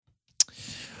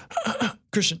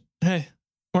Christian, hey,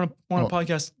 we're on a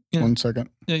podcast. You know, 1 second.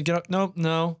 yeah, get up.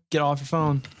 No, get off your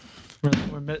phone.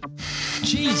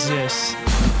 Jesus.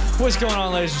 What's going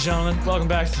on, ladies and gentlemen? Welcome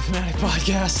back to the Fanatic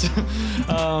Podcast.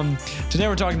 Today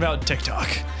we're talking about TikTok.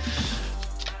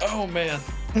 Oh, man.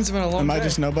 It's been a long day. Am I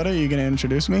just nobody? Are you going to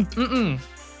introduce me?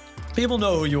 People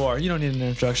know who you are. You don't need an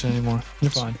introduction anymore.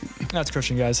 You're fine. That's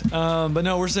Christian, guys. But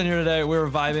no, we're sitting here today. We were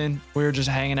vibing. We were just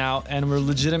hanging out. And we're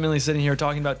legitimately sitting here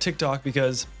talking about TikTok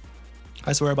because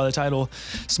I swear by the title,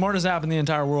 smartest app in the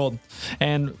entire world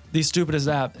and the stupidest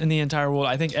app in the entire world.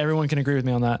 I think everyone can agree with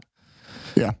me on that.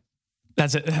 Yeah.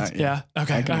 That's it. Yeah.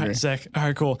 Okay. All right. Agree. Sick. All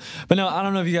right. Cool. But no, I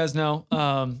don't know if you guys know.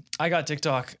 I got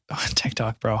TikTok.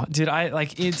 TikTok, bro. Dude,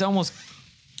 it's almost.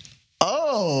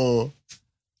 Oh.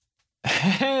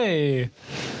 Hey,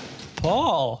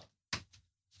 Paul.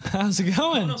 How's it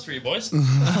going? What else for you boys?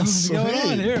 What's going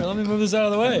on here? Let me move this out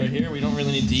of the way. Right here, we don't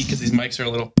really need to eat because these mics are a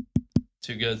little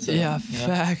too good. So, Yeah, you know.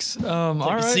 facts. Take all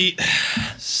a right. seat.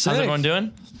 Sick. How's everyone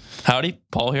doing? Howdy,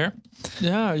 Paul here.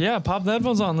 Yeah. Pop the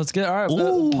headphones on. Let's get. All right.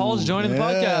 Paul's joining the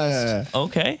podcast.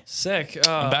 Okay, Sick.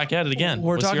 I'm back at it again.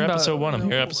 We're What's talking your about episode 1? I'm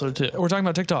here, episode 2. We're talking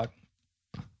about TikTok.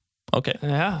 Okay.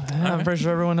 Yeah. I'm pretty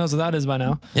sure everyone knows what that is by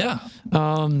now. Yeah.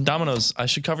 Domino's. I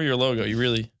should cover your logo. You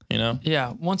really,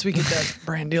 Yeah, once we get that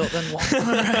brand deal, then we'll.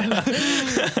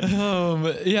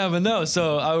 Yeah, but no.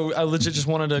 So I legit just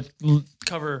wanted to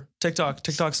cover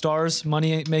TikTok stars,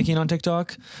 money making on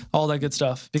TikTok, all that good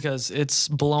stuff because it's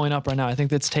blowing up right now. I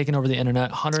think it's taken over the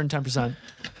internet, 110%.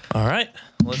 All right,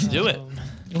 let's do it.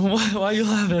 Why are you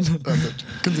laughing?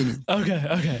 Continue.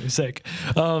 Okay, sick.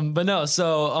 But no,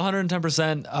 so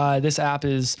 110%. This app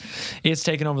it's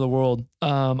taken over the world.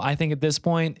 I think at this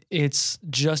point it's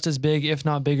just as big, if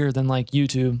not bigger, than like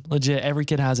YouTube. Legit, every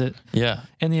kid has it, Yeah.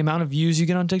 and the amount of views you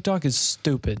get on TikTok is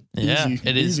stupid. Yeah. Easy.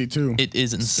 It is Easy, too. It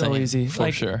is insane. So easy, for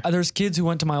like, sure. There's kids who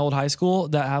went to my old high school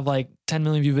that have like 10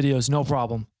 million view videos, no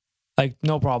problem,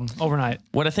 overnight.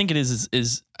 What I think it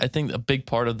is I think a big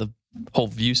part of the whole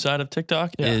view side of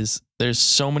TikTok Yeah. is there's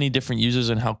so many different users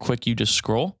and how quick you just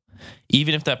scroll.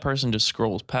 Even if that person just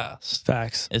scrolls past,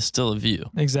 Facts. it's still a view.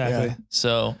 Exactly. Yeah.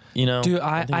 So, Dude, think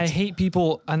I it's- hate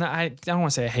people, and I don't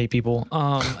want to say I hate people,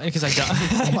 because I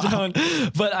don't, I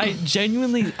don't, but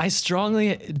I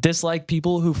strongly dislike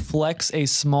people who flex a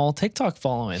small TikTok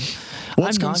following. What's I'm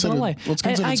not gonna considered- lie. what's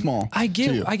considered I small I to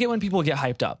get you? when people get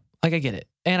hyped up. Like I get it,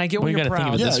 and I get well, when you you're got to think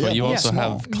proud. of it this Yeah, way. You yeah, also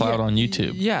small. have cloud on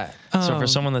YouTube. Yeah. So for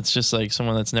someone that's just like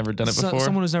someone that's never done it before,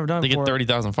 someone who's never done it they before, get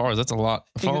 30,000 followers. That's a lot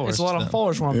of followers. it's a lot to of them.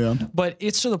 followers for them. Yeah. But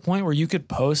it's to the point where you could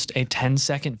post a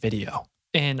 10-second video.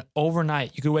 And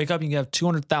overnight, you could wake up and you could have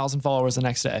 200,000 followers the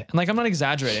next day. And like, I'm not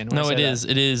exaggerating. when I No, say it that. is.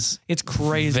 It is. It's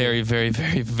crazy. Very, very,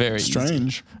 very, very easy.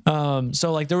 Strange.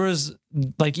 So like there was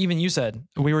like even you said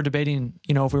we were debating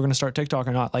if we were going to start TikTok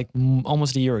or not like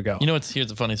almost a year ago. You know what's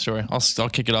here's a funny story. I'll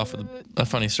kick it off with a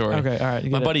funny story. Okay, all right.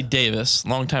 My buddy Davis,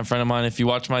 longtime friend of mine. If you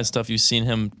watch my stuff, you've seen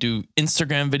him do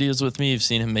Instagram videos with me. You've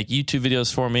seen him make YouTube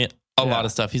videos for me. A lot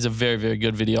of stuff. He's a very, very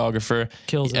good videographer.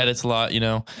 Kills he it. edits a lot,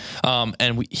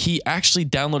 And he actually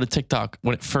downloaded TikTok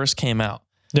when it first came out.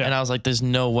 Yeah. And I was like, there's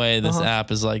no way this app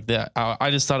is like that.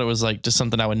 I just thought it was like just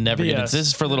something I would never get BS. into. This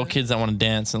is for little kids that want to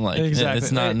dance and like, Exactly.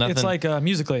 it's not nothing. It's like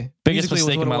Musical.ly. Biggest Musical.ly was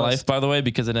mistake what in my it was. life, by the way,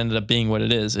 because it ended up being what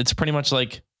it is. It's pretty much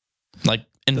like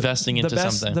investing into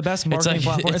something. The best It's marketing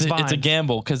platform. It's a Vine.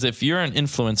 gamble because if you're an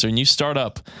influencer and you start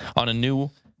up on a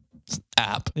new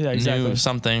app, Yeah, exactly. new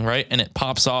something, right, and it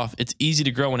pops off, it's easy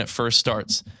to grow when it first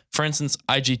starts. For instance,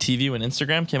 IGTV, when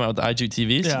Instagram came out with the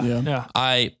IGTVs, Yeah.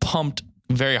 I pumped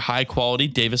very high quality.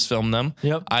 Davis filmed them.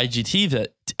 Yep.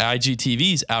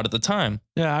 IGTVs out at the time,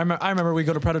 Yeah. I remember we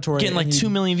go to Predatory. getting like and 2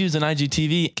 million views on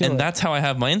IGTV, Kill and it. that's how I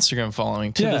have my Instagram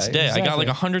following to Yeah, this day. I got exactly. like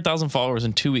 100,000 followers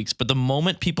in 2 weeks. But the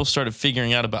moment people started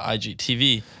figuring out about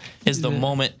IGTV is the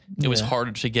moment it was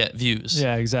harder to get views.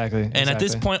 Yeah, exactly. And at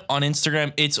this point on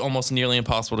Instagram, it's almost nearly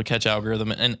impossible to catch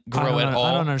algorithm and grow at all.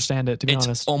 I don't understand it, to be It's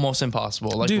honest. almost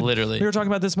impossible, like Dude, literally. we were talking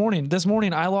about this morning. This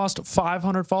morning, I lost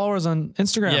 500 followers on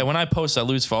Instagram. Yeah, when I post, I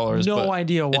lose followers. No but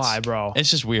idea it's- why, bro. It's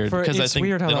just weird because I it's think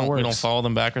weird how we that don't works. follow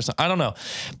them back or something. I don't know.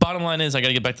 Bottom line is, I got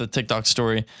to get back to the TikTok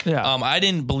story. Yeah. I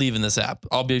didn't believe in this app.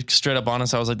 I'll be straight up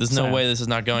honest. I was like, there's no Same. way this is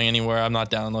not going anywhere. I'm not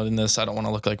downloading this. I don't want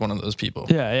to look like one of those people.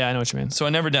 Yeah, I know what you mean. So I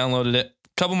never downloaded it.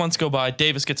 Couple months go by.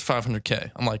 Davis gets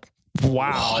 500K. I'm like,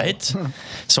 Wow. what?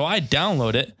 So I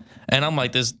download it, and I'm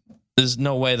like, there's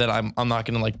no way that I'm not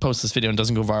gonna like post this video and it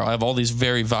doesn't go viral. I have all these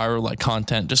very viral like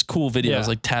content, just cool videos, Yeah.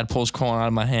 like tadpoles crawling out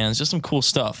of my hands, just some cool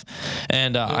stuff.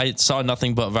 And I saw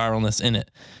nothing but viralness in it,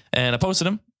 and I posted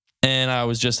them. and I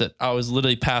was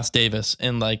literally past Davis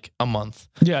in like a month.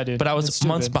 Yeah, dude. But I was It's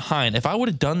months stupid. behind. If I would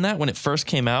have done that when it first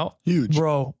came out, Huge.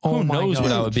 Bro, who knows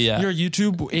what I would be at? Your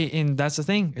YouTube, and that's the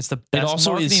thing. It's the best It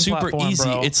also is marketing super platform, easy.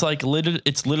 bro. It's like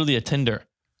literally a Tinder.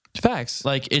 Facts.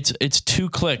 Like it's 2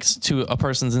 clicks to a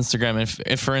person's Instagram.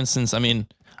 If for instance, I mean,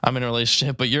 I'm in a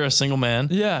relationship, but you're a single man.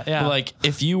 Yeah, yeah. But like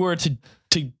if you were to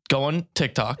go on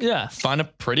TikTok, Yeah. find a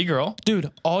pretty girl. Dude,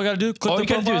 all you gotta do, click All the you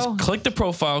gotta do profile. is click the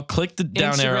profile, click the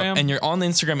down arrow, Instagram. and you're on the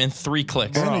Instagram in 3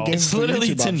 clicks. And it Bro. gives It's the literally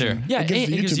YouTube Tinder. option. Yeah, It gives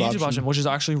the it gives the YouTube option, which is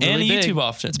actually really And a big. YouTube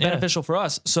option, It's yeah. beneficial for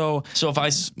us. So So if I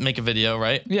make a video,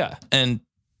 right, yeah, and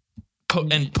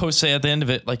post say at the end of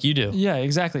it like you do. yeah,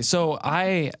 exactly. So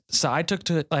I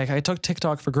took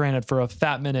TikTok for granted for a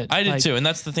fat minute. I did Like, too, and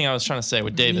that's the thing I was trying to say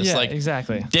with Davis. Yeah, like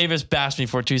exactly. Davis bashed me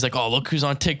for it too. He's like, "Oh, look who's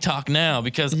on TikTok now,"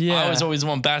 because Yeah. I was always the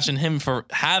one bashing him for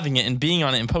having it and being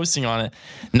on it and posting on it.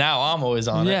 Now I'm always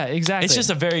on it. Yeah, exactly. It's just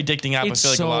a very addicting app. It's I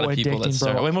feel like so a lot of people that addicting,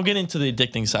 start. bro. And we'll get into the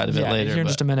addicting side of it later. here in but-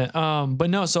 just a minute. But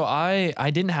no, so I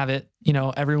didn't have it. You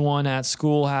know, everyone at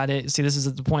school had it. See, this is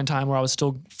at the point in time where I was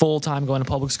still full time going to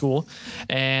public school,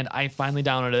 and I finally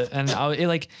downloaded it. And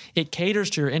it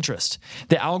caters to your interest.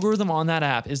 The algorithm on that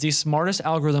app is the smartest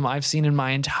algorithm I've seen in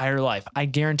my entire life. I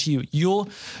guarantee you,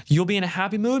 you'll be in a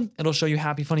happy mood. It'll show you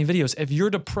happy, funny videos. If you're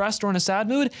depressed or in a sad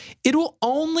mood, it will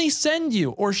only send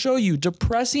you or show you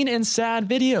depressing and sad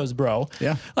videos, bro.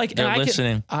 Yeah. like They're and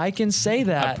listening. I can say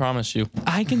that. I promise you.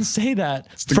 I can say that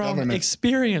the from government.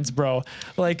 experience, bro.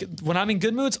 Like when I'm in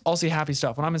good moods, I'll see happy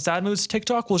stuff. When I'm in sad moods,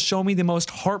 TikTok will show me the most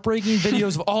heartbreaking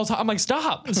videos of all time. I'm like,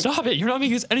 stop it. You're not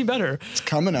making this any better. It's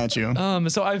coming at you.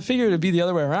 So I figured it'd be the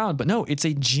other way around, but no, it's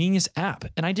a genius app.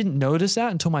 And I didn't notice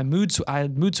that until I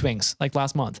had mood swings like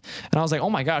last month. And I was like, oh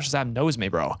my gosh, this app knows me,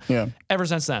 bro. Yeah. Ever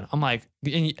since then, I'm like,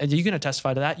 and you gonna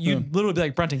testify to that? You'd literally be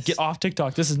like, Brenton, get off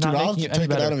TikTok. This is not Dude, I'll making you take any it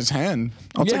better. out of his hand.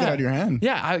 I'll take it out of your hand.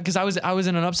 Yeah, because I was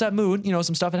in an upset mood. You know,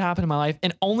 some stuff had happened in my life,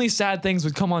 and only sad things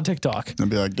would come on TikTok. And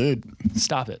be like, dude,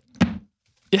 Stop it.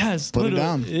 Yes, Put it literally.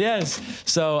 down. Yes.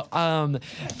 So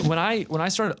when I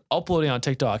started uploading on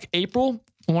TikTok, April,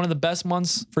 one of the best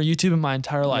months for YouTube in my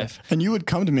entire life. and you would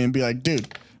come to me and be like, dude,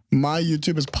 my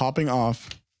YouTube is popping off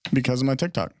because of my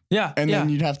TikTok. Yeah, And yeah. then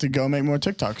you'd have to go make more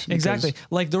TikToks. because- Exactly.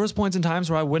 Like there was points in times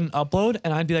where I wouldn't upload,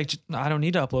 and I'd be like, I don't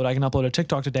need to upload. I can upload a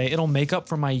TikTok today. It'll make up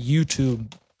for my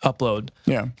YouTube upload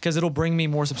Yeah. because it'll bring me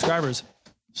more subscribers.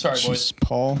 Sorry, boys. Jeez,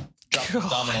 Paul. Drop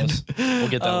Dominoes. We'll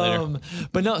get that later.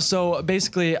 But no, so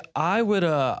basically I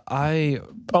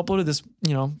uploaded this,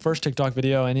 first TikTok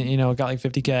video and it got like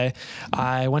 50K.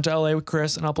 I went to LA with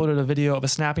Chris and uploaded a video of a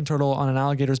snapping turtle on an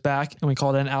alligator's back, and we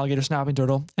called it an alligator snapping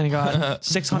turtle, and it got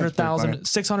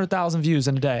 600,000 views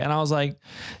in a day. And I was like,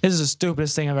 this is the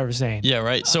stupidest thing I've ever seen. Yeah,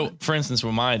 right. So, for instance,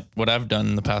 what I've done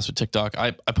in the past with TikTok,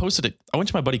 I posted it. I went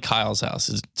to my buddy Kyle's house.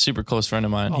 He's a super close friend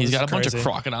of mine. He's this got a is bunch of crazy.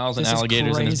 crocodiles and This is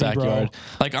alligators in his crazy, bro. backyard.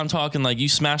 Like, I'm talking like you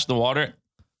smash the water,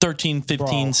 13, 15,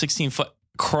 Bro. 16 foot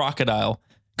crocodile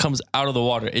comes out of the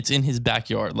water. It's in his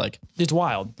backyard. Like, It's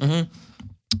wild.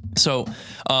 so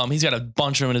he's got a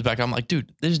bunch of them in his backyard. I'm like,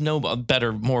 dude, there's no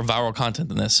better, more viral content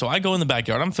than this. So I go in the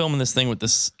backyard. I'm filming this thing with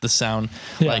the sound,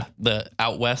 Yeah. like the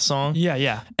Out West song. Yeah,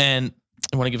 yeah. And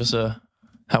you want to give us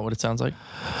what it sounds like?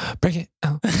 Break it.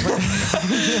 Oh.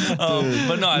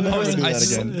 But no, I never posted. do that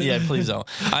again. Yeah, please don't.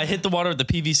 I hit the water with the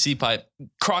PVC pipe.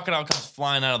 Crocodile comes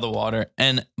flying out of the water.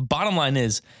 And bottom line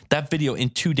is that video in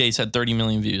 2 days had 30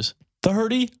 million views.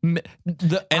 30. And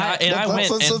I went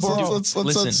and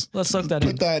listen. Let's look that in.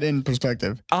 Put that in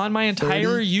perspective. On my entire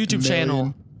 30 YouTube channel.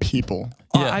 million People.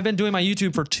 Yeah. I've been doing my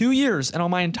YouTube for 2 years, and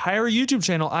on my entire YouTube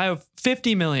channel, I have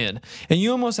 50 million. And you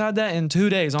almost had that in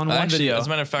 2 days on one Actually, video. as a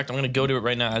matter of fact, I'm going to go to it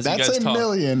right now as you That's guys a talk.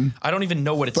 million. I don't even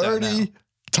know what it's at now. 30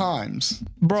 times.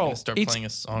 Bro, Start it's playing a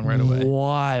song right away.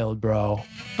 wild, bro.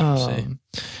 Nope.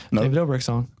 David Dobrik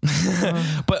song.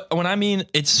 But when I mean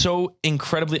it's so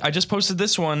incredibly, I just posted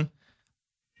this one.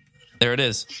 There it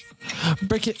is.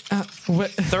 Break it.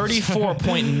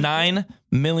 34.9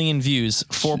 million views,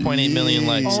 4.8 million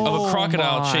likes of a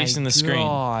crocodile chasing the screen.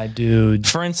 God, dude.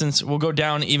 For instance, we'll go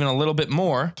down even a little bit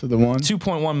more. To the one.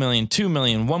 2.1 million, 2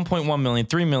 million, 1.1 million,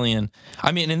 3 million.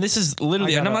 I mean, and this is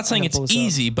literally, and I'm not saying I it's gotta pull this up.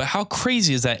 easy, but how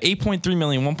crazy is that? 8.3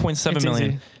 million, 1.7 It's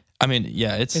million. easy. I mean,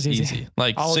 yeah, it's easy.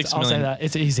 Like I'll 6 say million. that.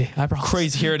 It's easy. I promise.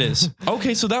 Crazy. Here it is.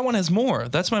 Okay, so that one has more.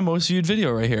 That's my most viewed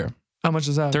video right here. How much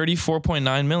is that?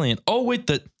 34.9 million. Oh, wait,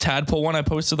 the tadpole one I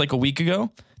posted like a week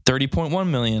ago, 30.1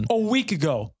 million. A week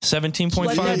ago. 17.5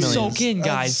 Let that million. soak in, That's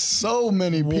guys. so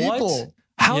many people. What?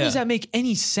 How Yeah. does that make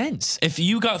any sense? If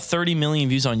you got 30 million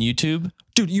views on YouTube,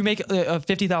 Dude, you make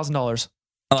 $50,000.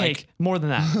 Cake, more than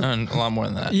that. And a lot more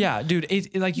than that. Yeah, dude.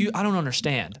 I don't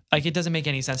understand. Like, it doesn't make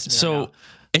any sense to me. So right now.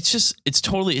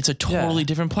 it's a totally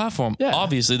different platform. Yeah.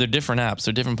 Obviously, they're different apps.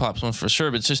 They're different platforms for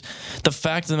sure. But it's just the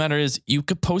fact of the matter is you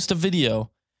could post a video.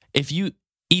 If you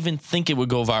even think it would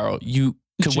go viral, you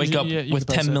could wake up you with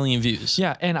could post 10 it. million views.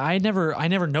 Yeah, and I never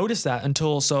noticed that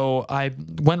until I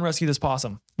went and rescued this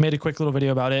possum. Made a quick little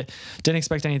video about it. Didn't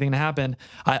expect anything to happen.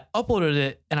 I uploaded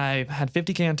it and I had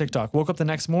 50K on TikTok. Woke up the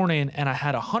next morning and I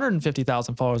had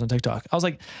 150,000 followers on TikTok. I was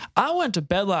like, I went to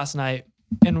bed last night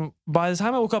and by the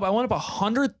time I woke up, I went up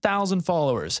 100,000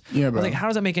 followers. Yeah, I was bro. like, how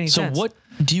does that make any sense? So what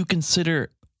do you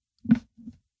consider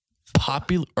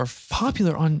popular or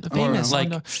Popular on famous,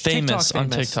 like on, famous on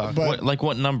TikTok? But-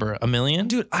 What number? A million?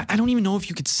 Dude, I don't even know if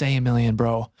you could say a million,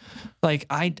 bro. Like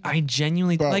I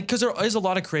genuinely Bro. like, because there is a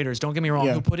lot of creators, don't get me wrong,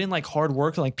 Yeah. who put in like hard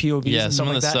work, like POVs Yeah, and some stuff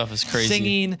of like the that. stuff is crazy.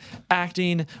 Singing,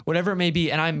 acting, whatever it may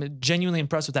be, and I'm genuinely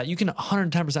impressed with that. You can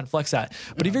 110% flex that.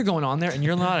 But if you're going on there and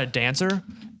you're not a dancer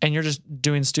and you're just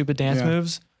doing stupid dance Yeah.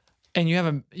 moves and you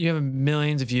have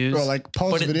millions of views, Bro, like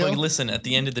post video. But listen, at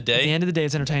the end of the at day, the end of the day,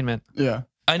 it's entertainment. Yeah.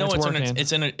 I know It's it's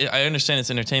working. I understand it's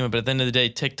entertainment, but at the end of the day,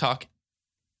 TikTok,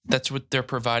 that's what they're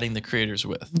providing the creators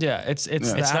with. Yeah, it's Yeah.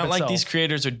 the It's app not like itself. these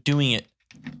creators are doing it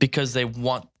because they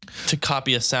want to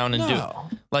copy a sound and do it. No.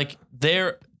 Like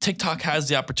TikTok has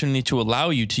the opportunity to allow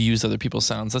you to use other people's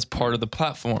sounds. That's part of the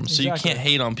platform. So you Exactly. can't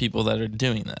hate on people that are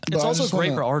doing that. But It's I also just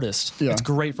great wanna- for artists. Yeah. It's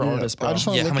great for Yeah. artists, I bro. just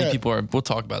wanna Yeah, how look many at- people are? We'll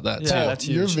talk about that. Yeah, too. that's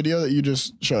Your huge. video that you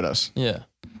just showed us, Yeah.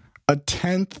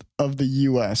 1/10 of the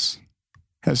US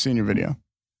has seen your video.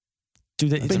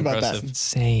 Dude, it's Think about impressive. that.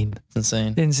 insane. It's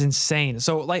insane. It's insane.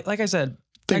 So like I said,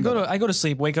 Think about I go to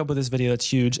sleep, wake up with this video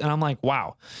that's huge, and I'm like,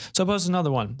 wow. So I posted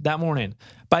another one that morning.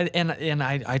 And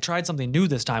I tried something new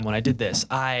this time when I did this.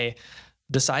 I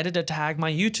decided to tag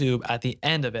my YouTube at the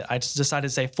end of it. I just decided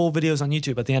to say full videos on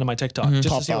YouTube at the end of my TikTok just to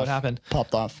Popped see what off. happened.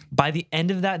 Popped off. By the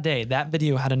end of that day, that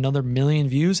video had another 1 million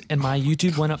views, and my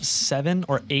YouTube went up 7,000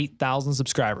 or 8,000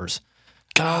 subscribers.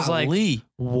 And I was like, Golly.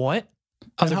 what?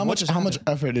 I was And like, what just how much happened?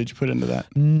 effort did you put into that?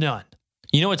 None.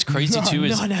 You know what's crazy too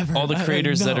is none ever. all the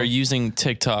creators that No. are using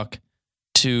TikTok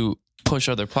to push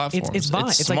other platforms. It's Vine.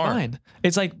 It's like smart. Vine.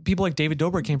 It's like people like David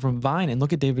Dobrik came from Vine, and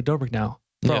look at David Dobrik now,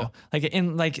 bro.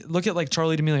 Yeah. Look at like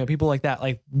Charlie D'Amelio, people like that.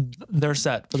 Like they're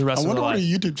set for the rest I of wonder their what her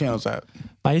life. YouTube channel's at.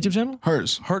 My YouTube channel,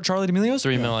 Hers. Charlie D'Amelio's,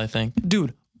 3 mil, I think.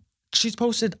 dude. She's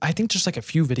posted, I think, just like a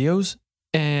few videos,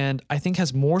 and I think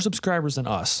has more subscribers than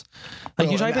us. Like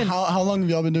Bro, you type and in how long have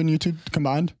y'all been doing YouTube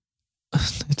combined?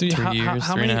 dude, 3 years,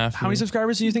 how 3.5 many, how many years.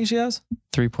 subscribers do you think she has?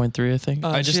 3.3, I think.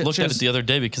 I just she- looked she at has- it the other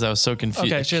day because I was so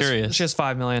confused. Okay, Curious. she has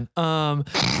 5 million. On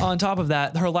top of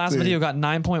that, her last Dude. video got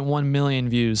 9.1 million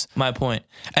views. My point.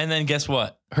 And then guess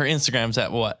what? Her Instagram's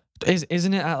at what?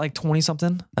 Isn't it at like 20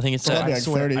 something? I think it's Bro, at. like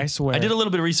 30. I swear. I did a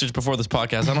little bit of research before this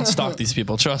podcast. I don't stalk these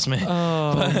people. Trust me.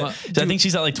 I dude, think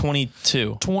she's at like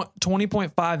 22.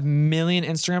 20.5 million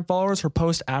Instagram followers. Her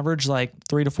post average like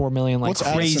 3 to 4 million. Like What's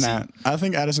crazy. Addison at? I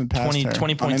think Addison passed 20, her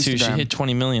 20.2. on She Instagram. hit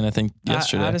 20 million, I think,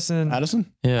 yesterday.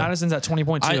 Addison. yeah. Addison's at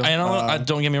 20.2. I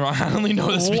don't get me wrong. I only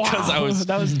know this because I was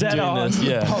that was dead doing on. this.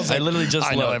 Yeah. I literally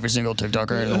just looked. single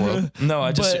TikToker in the world. No,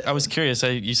 But- I was curious.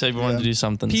 You said we wanted Yeah. to do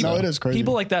something. People, so. No, it is crazy.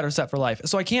 People like that are set for life.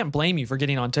 So I can't blame you for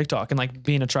getting on TikTok and like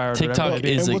being a tryhard. TikTok or whatever.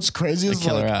 is And a- what's crazy a is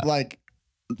killer app. like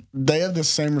they have the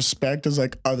same respect as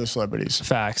like other celebrities.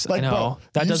 Facts. Like, I know. bro,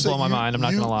 That you does say- blow my mind. I'm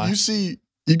not gonna lie.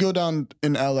 You go down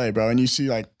in LA, bro, and you see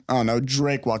like, I don't know,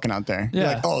 Drake walking out there. You're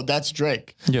Yeah. like, oh, that's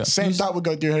Drake. Yeah. Same thought would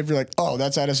go through your head if you're like, oh,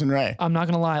 that's Addison Rae. I'm not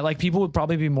gonna lie. Like people would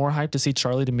probably be more hyped to see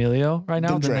Charlie D'Amelio right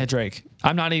now Than than they Drake.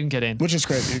 I'm not even kidding. Which is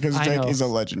crazy because I Drake know. is a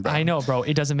legend, bro. I know, bro.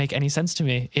 It doesn't make any sense to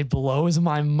me. It blows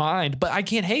my mind, but I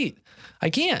can't hate. I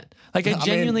can't. Like I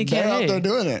genuinely they're can't out hate. there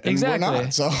doing it. And Exactly. We're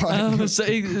not, so like, So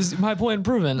is my point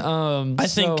proven? I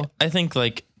think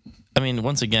like, I mean,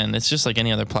 once again, it's just like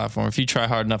any other platform. If you try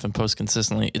hard enough and post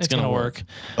consistently, it's gonna work.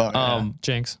 oh, yeah.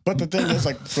 Jinx. But the thing is,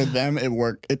 like, for them, it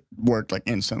worked like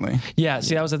instantly. Yeah.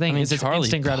 See, that was the thing. I mean, is it's Charlie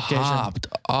instant gratification. popped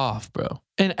off, bro.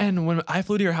 And when I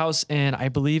flew to your house, and I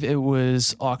believe it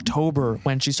was October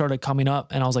when she started coming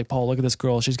up, and I was like, Paul, look at this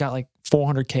girl. She's got like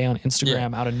 400K on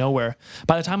Instagram out of nowhere.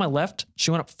 By the time I left,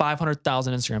 she went up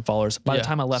 500,000 Instagram followers. By the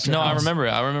time I left, her No, I house. remember it.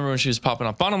 I remember when she was popping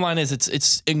up. Bottom line is,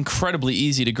 it's incredibly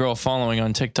easy to grow a following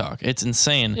on TikTok. It's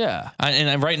insane. Yeah.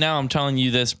 Right now, I'm telling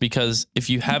you this because if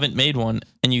you haven't made one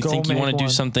and you Go think you make want to do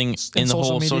one. something in the social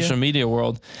whole media? social media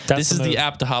world, That's this the is move. the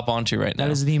app to hop onto right now.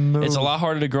 That is the move. It's a lot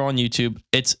harder to grow on YouTube.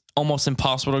 It's almost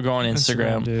impossible to grow on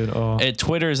Instagram. dude. Oh.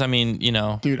 Twitter's, I mean, you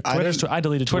know, Dude, I deleted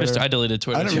Twitter. I deleted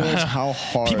Twitter. I didn't realize how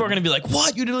hard. People are going to be like,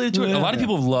 what? You deleted Twitter? A lot of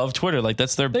people love Twitter. Like,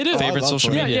 that's their They do. favorite I love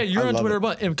social Twitter. Yeah, media. you're I on love Twitter, it.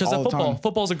 but because All of the football. time.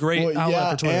 Football's a great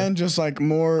outlet for Twitter. and just like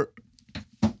more.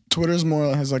 Twitter's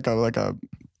more has like a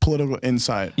political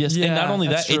insight. Yes, and not Yeah, only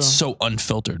that's that, it's true. so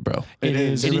unfiltered, bro. It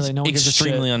is. It is no one gives a shit.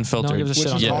 extremely No one unfiltered. gives a shit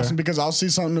Which on is Twitter. awesome because I'll see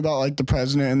something about like the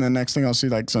president, and then next thing I'll see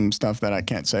like some stuff that I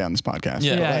can't say on this podcast.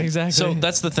 Yeah. Yeah, Like, exactly. So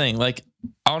that's the thing. Like,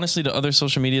 honestly, to other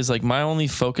social medias, like my only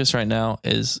focus right now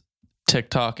is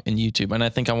TikTok and YouTube. And I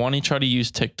think I want to try to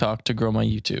use TikTok to grow my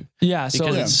YouTube yeah. So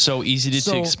because it's so easy to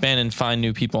So- expand and find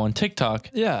new people on TikTok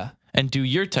yeah. and do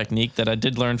your technique that I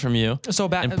did learn from you So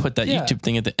back and put that yeah. YouTube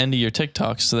thing at the end of your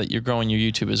TikTok so that you're growing your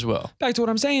YouTube as well. Back to what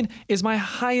I'm saying is my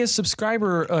highest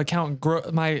subscriber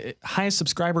my highest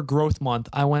subscriber growth month.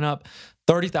 I went up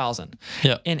 30,000.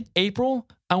 Yeah. In April,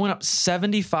 I went up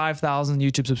 75,000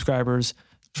 YouTube subscribers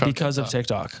because of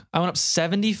TikTok. I went up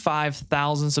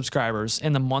 75,000 subscribers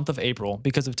in the month of April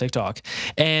because of TikTok.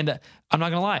 And I'm not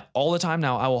gonna lie, all the time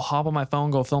now, I will hop on my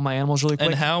phone, go film my animals really quick.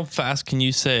 And how fast can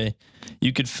you say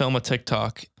you could film a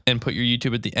TikTok and put your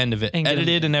YouTube at the end of it, And get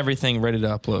edited and everything, ready to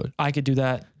upload? I could do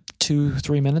that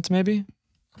 2-3 minutes maybe.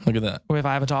 Look at that. If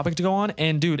I have a topic to go on.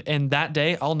 And dude, and that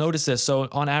day I'll notice this. So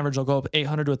on average, I'll go up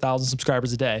 800 to 1,000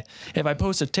 subscribers a day. If I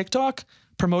post a TikTok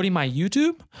promoting my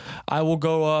YouTube, I will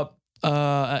go up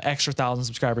an extra 1,000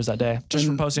 subscribers that day just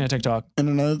for posting a TikTok. And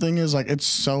another thing is like it's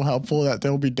so helpful that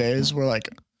there'll be days where like,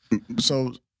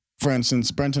 so for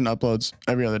instance, Brenton uploads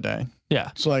every other day.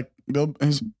 Yeah. So like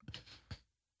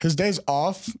his days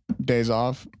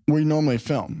off, we normally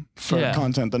film for Yeah.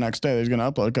 content the next day that he's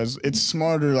gonna upload because it's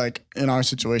smarter. Like in our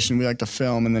situation, we like to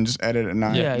film and then just edit at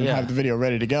night Yeah, and yeah. have the video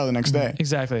ready to go the next day.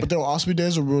 Exactly. But there will also be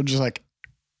days where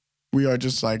we are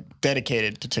just like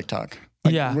dedicated to TikTok.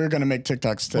 Like, Yeah. we're gonna make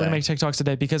TikToks today. We're gonna make TikToks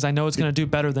today because I know it's gonna do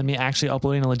better than me actually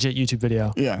uploading a legit YouTube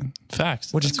video, yeah,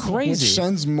 Facts. which is which crazy.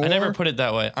 sends more. I never put it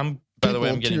that way. By the way,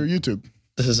 I'm people to getting your YouTube.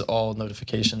 this is all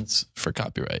notifications for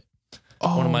copyright.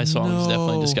 Oh, One of my songs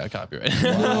definitely no. just got copyrighted.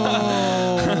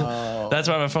 Oh. That's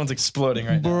why my phone's exploding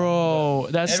right now. Bro,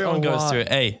 that's Everyone a goes lot. through it.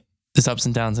 Hey, there's ups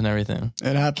and downs and everything.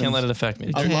 It happens. Can't let it affect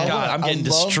me. I Dude, love God, it. I'm getting I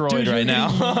love- destroyed Dude, right now.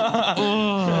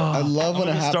 I love when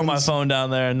it Just happens. throw my phone down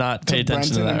there and not pay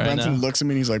attention to Brenton, that and right Brenton now. looks at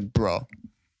me and he's like, "Bro,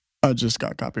 I just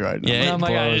got copyrighted." Yeah, I'm Oh it my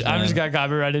God, blows, I just man. got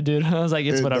copyrighted, dude. I was like,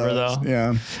 it's It whatever does. though.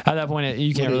 Yeah. At that point,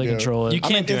 you can't do really you do? control it. You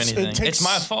can't do it anything. takes- It's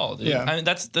my fault, dude. Yeah. I mean,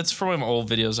 that's for my old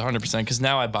videos 100% because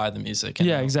now I buy the music. and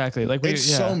Yeah, exactly. Like It's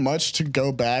so much to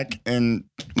go back and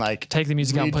like take the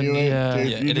music out and put redo it, yeah. dude.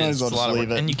 Yeah, You it might is. as well It's a lot just of leave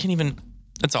work. it. And you can't even,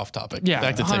 it's off topic. Yeah,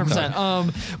 Back to 100%.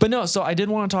 TikTok. But no, so I did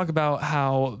want to talk about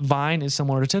how Vine is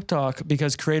similar to TikTok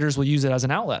because creators will use it as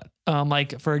an outlet.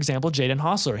 Like for example, Jaden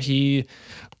Hossler, he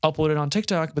uploaded on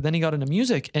TikTok, but then he got into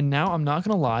music, and now I'm not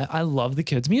gonna lie, I love the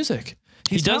kid's music.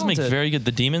 He He's does make talented. very good.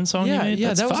 The Demon song Yeah, he made, yeah,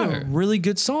 that's that was fire. a really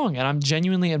good song, and I'm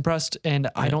genuinely impressed. And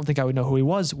I don't think I would know who he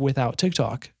was without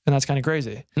TikTok, and that's kind of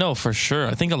crazy. No, for sure.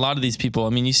 I think a lot of these people, I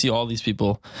mean, you see all these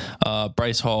people,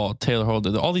 Bryce Hall, Taylor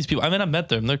Holder, all these people. I mean, I've met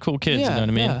them. They're cool kids. You know what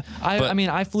I mean? Yeah. But- I mean,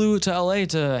 I flew to LA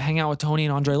to hang out with Tony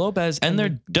and Andre Lopez, and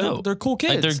they're dope. They're cool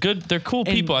kids. Like, they're good. They're cool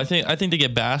And- people. I think they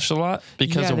get bashed a lot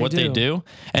because Yeah, of they what they do. do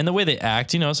and the way they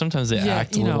act. You know, sometimes they Yeah,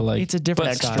 act a you little know, like it's a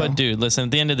different but, style. But dude, listen.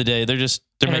 At the end of the day, they're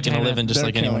making a Entertainment. living just They're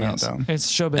like anyone killing it, else. though. It's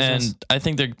show business. And I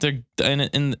think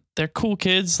they're cool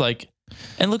kids. Like,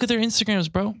 and look at their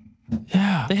Instagrams, bro.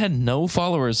 yeah. They had no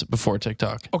followers before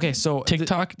TikTok. Okay, so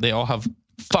TikTok, they all have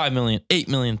 5 million, 8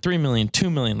 million, 3 million, 2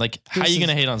 million. Like, how are This you is-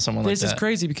 gonna hate on someone like this that? is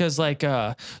crazy because like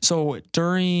so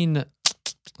during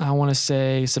I want to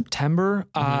say September,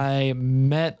 I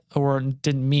met or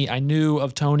didn't meet. I knew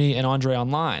of Tony and Andre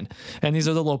online, and these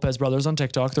are the Lopez brothers on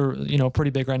TikTok. They're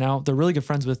pretty big right now. They're really good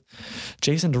friends with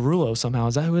Jason Derulo. Somehow,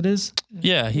 is that who it is?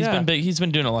 Yeah, he's Yeah. been big. He's been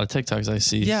doing a lot of TikToks. I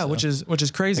see. Yeah, so. which is I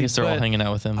crazy. guess they're all but hanging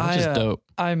out with him, which is dope.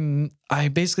 I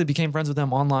basically became friends with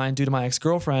them online due to my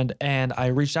ex-girlfriend, and I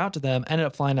reached out to them. Ended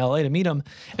up flying to LA to meet them,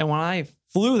 and when I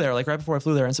flew there, like right before I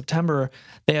flew there in September,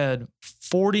 they had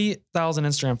 40,000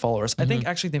 Instagram followers. I think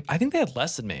actually, I think they had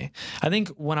less than me. I think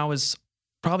when I was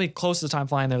probably close to the time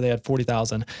flying there, they had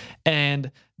 40,000,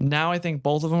 and now I think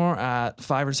both of them are at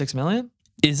 5 or 6 million.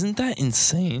 Isn't that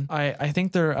insane? I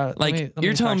think they're Like,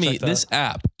 you're telling me this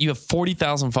app, you have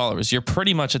 40,000 followers. You're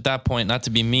pretty much at that point, not to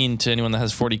be mean to anyone that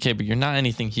has 40K, but you're not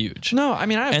anything huge. No, I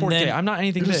mean I have And 4K. then- I'm not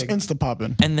anything Just big. insta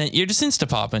popping. And then you're just Insta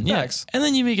popping. Yeah. Facts. And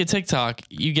then you make a TikTok,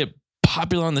 you get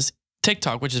popular on this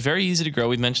TikTok, which is very easy to grow.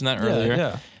 We mentioned that earlier.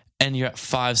 Yeah. And you're at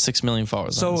 5-6 million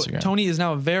followers So on Instagram. Tony is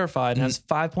now verified and has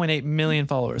 5.8 million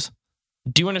followers.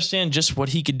 Do you understand just what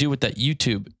he could do with that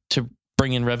YouTube to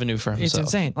bring in revenue for himself.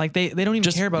 It's insane. Like they don't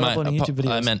even care about uploading YouTube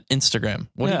videos. I meant Instagram.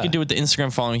 What he Yeah. could do with the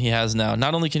Instagram following he has now.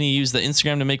 Not only can he use the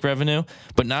Instagram to make revenue,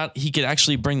 but he could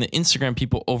actually bring the Instagram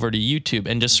people over to YouTube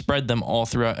and just spread them all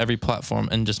throughout every platform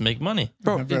and just make money.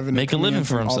 Bro, Have it revenue make a coming living in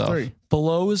for from all himself. three.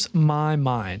 blows my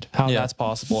mind how Yeah. that's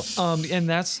possible. And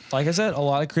that's, like I said, a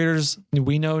lot of creators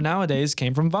we know nowadays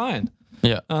came from Vine.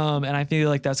 Yeah. And I feel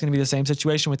like that's going to be the same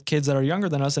situation with kids that are younger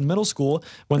than us in middle school.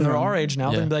 When they're our age now,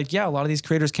 Yeah. they're going to be like, yeah, a lot of these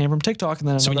creators came from TikTok. And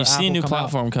then So when you another see a app new will come out.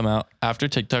 platform come out after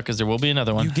TikTok, because there will be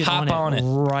another one, You get hop on it.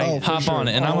 right. Oh, for Hop sure. on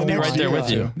it, and I'm gonna be next right there year with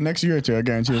or you. two. Next year or two, I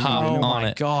guarantee. there's gonna be Hop a new Oh one. on my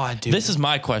it. God, dude. This is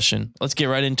my question. Let's get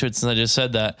right into it since I just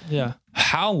said that. Yeah.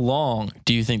 How long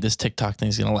do you think this TikTok thing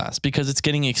is going to last? Because it's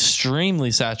getting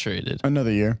extremely saturated.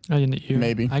 Another year,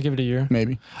 Maybe. I give it a year.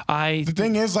 maybe. I The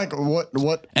thing is, like, And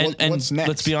what's next?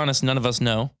 let's be honest, none of us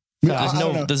know. Yeah, I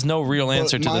don't know. There's no real But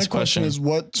answer to my this question. is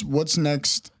what's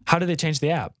next? How did they change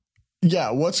the app?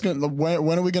 Yeah,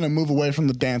 when are we gonna move away from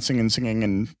the dancing and singing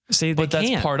and See, But they that's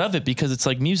can't. part of it because it's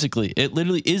like Musically. It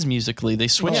literally is Musically. They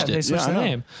switched Yeah, they it. switched Yeah, the I know.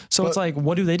 name. So it's But like,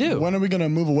 what do they do? when are we gonna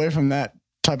move away from that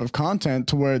type of content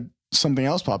to where something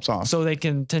else pops off? So they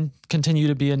can continue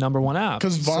to be a number one app.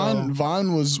 Because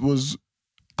Vine was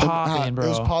Popping, It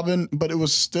was bro. popping, but it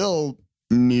was still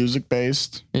music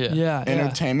based, Yeah.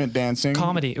 entertainment, dancing,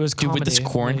 Comedy. It was Dude, comedy. with this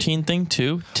quarantine thing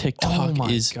too, Oh TikTok my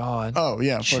is God. Oh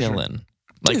yeah, for sure. chilling.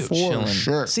 Like Dude. For chilling.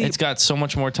 sure. See, It's got so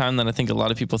much more time than I think a lot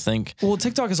of people think. well,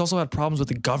 TikTok has also had problems with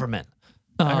the government.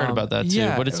 I heard about that too.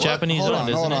 Yeah. But it's What? Japanese Hold owned, on,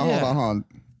 isn't hold it? on, Yeah. hold on.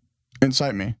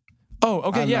 Incite me. Oh, I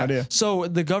okay, have no yeah. idea. So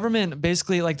the government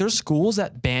basically, like, there's schools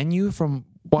that ban you from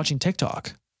watching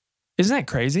TikTok. Isn't that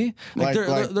crazy? Like,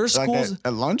 there's schools.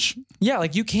 at lunch. Yeah,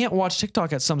 like you can't watch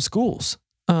TikTok at some schools.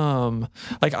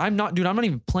 Like I'm not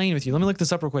even playing with you. Let me look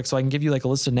this up real quick so I can give you like a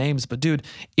list of names. But dude,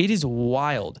 it is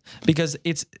wild because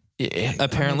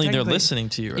Apparently they're technically, listening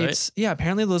to you, right?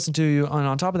 Apparently they listen to you. And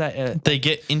on top of that, They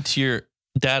get into your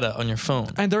data on your phone.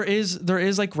 and there is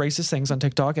like racist things on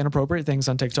TikTok, inappropriate things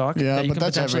on TikTok. Yeah, that you but can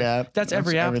that's every potentially- app. That's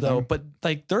every That's app though. everything. But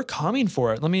like they're coming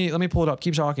for it. Let me pull it up.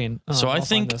 Keep talking. So I'll I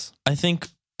find think this.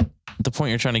 the point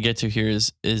you're trying to get to here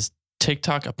is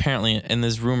TikTok apparently, and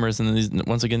there's rumors, and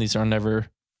these are never,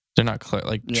 they're not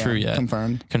true yet,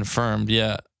 Confirmed.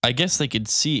 Yeah, I guess they could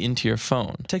see into your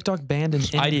phone. TikTok banned in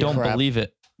India. I don't Crap. believe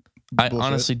it. I Bullshit.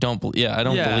 honestly don't believe. Yeah, I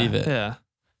don't believe it Yeah.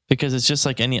 because it's just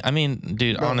like any. I mean,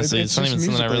 dude, Bro, honestly, it's not just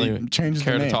even something I Musical.ly really changes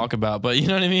care the to name. talk about. But you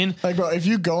know what I mean? Like, bro, if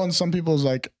you go on some people's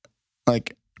like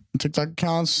TikTok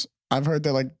accounts, I've heard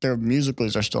that like their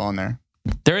musicals are still on there.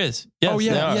 There is. Yes, Oh,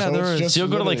 yeah, they are. yeah, So there it's is. just So you'll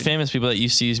go to like literally- famous people that you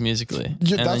see use Musically, Yeah, and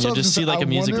then that's you'll what I just was see gonna like say. a I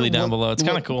Musically wonder down what- below. It's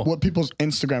kind of cool. What people's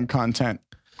Instagram content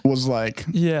was like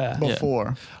Yeah.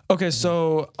 before. Okay,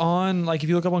 so on like if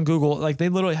you look up on Google, like they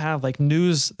literally have like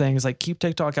news things like keep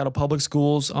TikTok out of public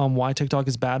schools, why TikTok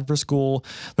is bad for school.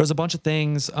 There's a bunch of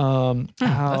things. How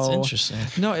That's interesting.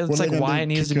 No, it's What are like they gonna why do, it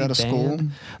needs kick to you be out of school?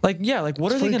 banned. Like yeah, like what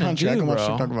It's are they free gonna country. I do, can watch bro?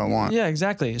 TikTok if I want. Yeah,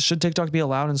 exactly. Should TikTok be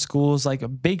allowed in schools? Like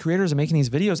big creators are making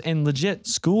these videos, and legit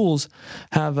schools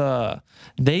have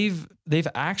they've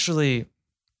actually,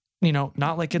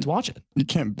 not let kids watch it. You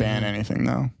can't ban anything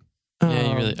though. Yeah,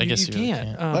 you really- I guess you really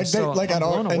can't. can't. Like so they, I'm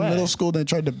blown in away. middle school they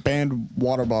tried to ban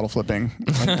water bottle flipping.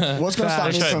 Like, what's gonna stop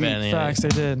Facts. me Try from? banning it. Facts, they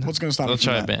did. What's gonna stop They'll me from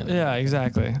try to that? ban it. Yeah,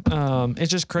 exactly.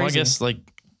 It's just crazy. Well, I guess like,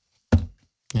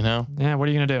 Yeah, what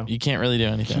are you gonna do? you can't really do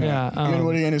anything. Yeah, I mean,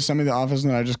 what are you gonna do? Send me to the office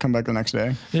and then I just come back the next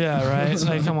day? yeah, right.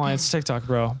 Like, come on, it's TikTok,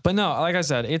 bro. But no, like I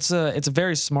said, it's a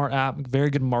very smart app, very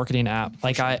good marketing app.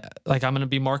 I'm gonna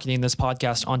be marketing this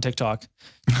podcast on TikTok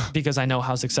because I know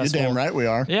how You're successful. damn right we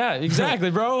are. Yeah,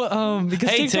 exactly, bro. Because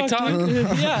Hey, TikTok.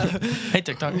 yeah, Hey,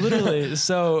 TikTok. literally.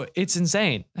 So it's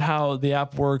insane how the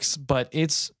app works, but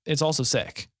it's also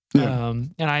sick. Yeah.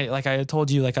 And I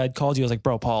told you, I'd called you, I was like,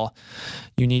 bro, Paul,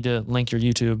 you need to link your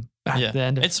YouTube at Yeah, the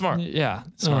end. it's smart. Yeah.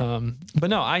 Smart. But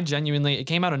no, I genuinely, it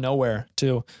came out of nowhere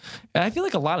too. And I feel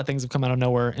like a lot of things have come out of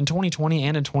nowhere in 2020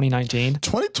 and in 2019.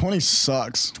 2020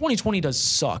 sucks. 2020 does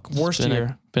suck. Worst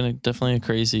year. Definitely a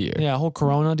crazy year. Yeah. Whole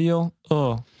Corona deal.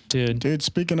 Oh, dude. Dude,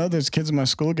 speaking of, there's kids in my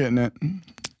school getting it.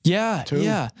 Yeah, too.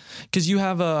 yeah. Because you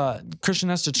have Christian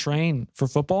has to train for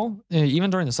football even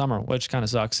during the summer, which kind of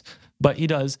sucks, but he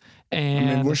does. I And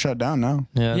mean, we're shut down now.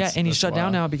 yeah, and he's shut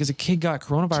down now because a kid got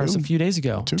coronavirus Two. a few days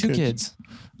ago. Two Two kids. kids.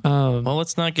 Well, Well,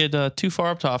 let's not get too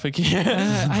far off topic here.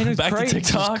 I know, Back to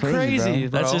TikTok. crazy,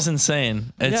 bro. That's just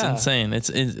insane. It's Yeah. insane.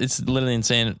 It's literally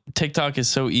insane. TikTok is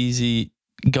so easy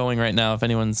going right now. If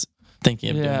anyone's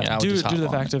thinking of doing it, I would due just hop to the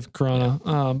on fact it. of Corona.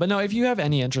 But no, if you have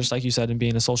any interest, like you said, in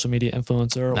being a social media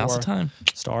influencer Now's or the time.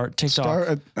 start TikTok,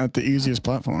 Start at the easiest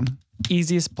platform.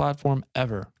 easiest platform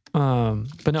ever.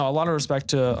 But no, a lot of respect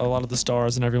to a lot of the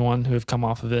stars and everyone who have come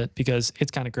off of it because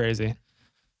it's kind of crazy.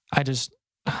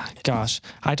 Gosh,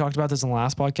 I talked about this in the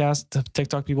last podcast. The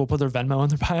TikTok people put their Venmo in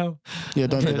their bio. Yeah,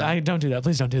 don't do Dude, that. don't do that.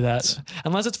 Please don't do that.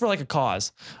 Unless it's for like a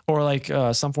cause or like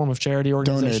some form of charity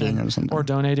organization Donating or something. or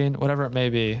donating, whatever it may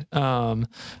be. No,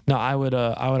 I would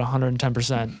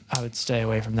 110%. I would stay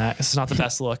away from that. It's not the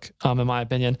best look, in my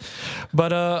opinion. But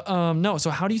no.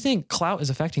 So how do you think clout is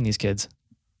affecting these kids?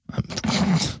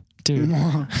 Dude,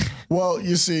 Well,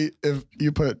 you see, if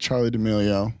you put Charlie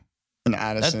D'Amelio and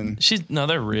Addison.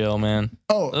 They're real, man.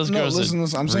 Oh, those no, girls listen.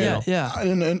 I'm saying, yeah.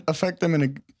 and affect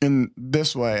them in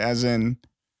this way, as in,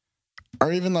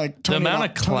 or even like The amount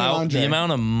of clout, the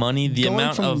amount of money, the Going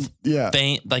amount from- of yeah.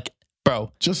 fame, like,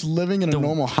 bro, just living in a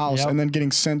normal house Yep. and then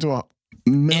getting sent to a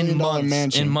 $1 million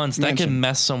mansion. in months, that can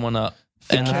mess someone up.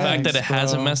 And the fact that it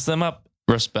hasn't bro. messed them up,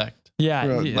 respect. yeah.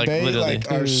 Bro, y- like, they literally.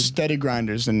 like are Dude. steady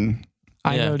grinders, and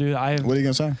I Yeah. know, dude. what are you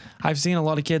gonna say? I've seen a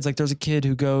lot of kids. Like, there's a kid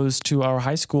who goes to our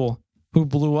high school who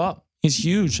blew up. He's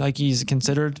huge. Like, he's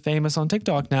considered famous on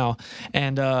TikTok now,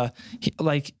 and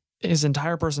his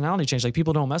entire personality changed. Like,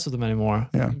 people don't mess with him anymore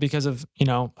Yeah. because of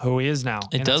who he is now.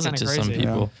 It And does it that's to kinda some crazy.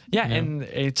 people. Yeah, Yeah. and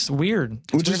it's weird.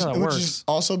 It's Which weird is how that which works. is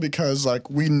also because like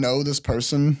we know this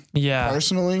person Yeah.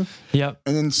 personally, Yep.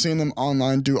 and then seeing them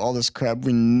online do all this crap,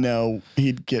 we know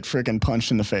he'd get freaking punched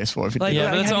in the face for if he Like, did Yeah,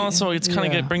 that. but it's have you- also, it's kind of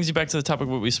yeah. good. Brings you back to the topic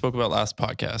what we spoke about last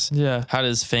podcast. Yeah. How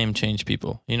does fame change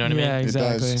people? You know what I mean? Yeah. It does.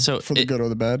 Exactly. So for the good or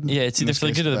the bad. Yeah, it's In either this for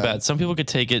the case, good or the bad. Some people could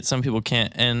take it, some people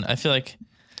can't. And I feel like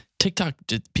TikTok,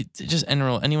 just in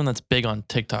general, anyone that's big on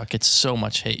TikTok gets so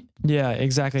much hate. Yeah.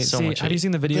 Exactly. So See, much have you hate.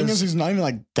 seen the The thing is, videos? he's not even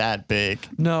like that big.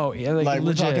 No. Yeah. Like, Like we're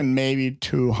legit. talking maybe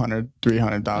 200,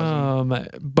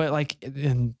 300,000. But like,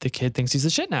 and the kid thinks he's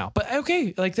the shit now. But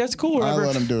okay, like that's cool. I'll Whatever.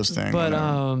 let him do his thing. But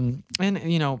whatever.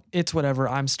 and it's whatever.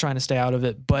 I'm just trying to stay out of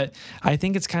it. But I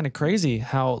think it's kind of crazy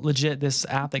how legit this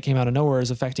app that came out of nowhere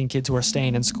is affecting kids who are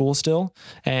staying in school still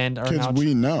and are kids now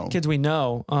we know. kids we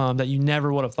know that you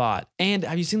never would have thought. And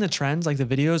have you seen the trends, like the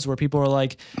videos where people are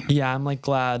like, "Yeah, I'm like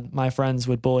glad my friends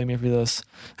would bully me for this."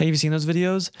 Have you seen those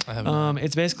videos? I haven't.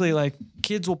 It's basically like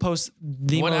kids will post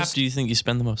the What app most do you think you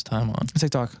spend the most time on?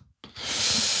 TikTok.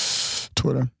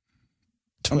 Twitter.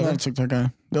 I'm not a TikTok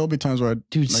guy. There'll be times where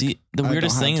Dude, like, see, the I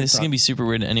weirdest don't have thing, this is TikTok. going to be super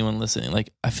weird to anyone listening.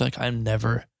 Like, I feel like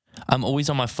I'm always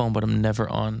on my phone, but I'm never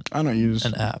on I don't use.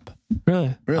 an app.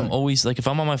 Really? Really? I'm always, like, if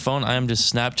I'm on my phone, I am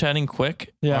just Snapchatting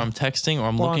quick, Yeah. or I'm texting, or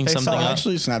I'm Well, on looking FaceTime. something up.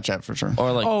 Actually, Snapchat for sure.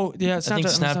 Or, like, Oh yeah, I think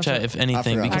Snapchat, if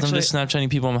anything, forgot. because I'm just Snapchatting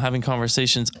people, I'm having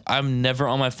conversations. I'm never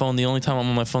on my phone. The only time I'm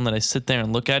on my phone that I sit there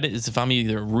and look at it is if I'm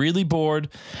either really bored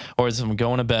or if I'm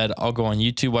going to bed. I'll go on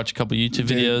YouTube, watch a couple YouTube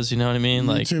Dude, videos. You know what I mean?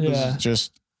 Like, YouTube Yeah. is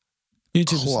just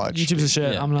YouTube's a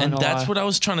shit. yeah. I'm not And gonna that's lie. what I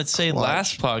was trying to say Clutch.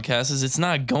 last podcast. Is it's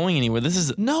not going anywhere. This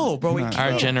is No, bro. Nah.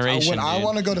 our generation. When I dude.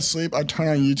 want to go to sleep, I turn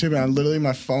on YouTube and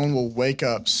my phone will wake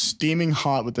up steaming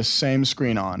hot with the same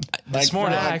screen on. This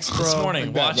morning, facts, this bro.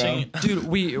 morning, Like that, watching. Dude,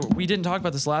 we didn't talk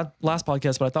about this last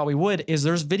podcast, but I thought we would. Is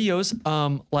there's videos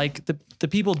like the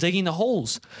people digging the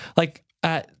holes, like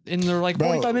and they're like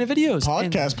Bro, 45-minute videos.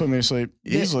 And Podcast put me to sleep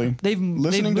easily. They've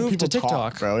Listening to moved people to TikTok.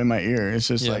 talk, bro, in my ear. It's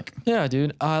just Yeah. like Yeah,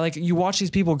 dude. Like you watch these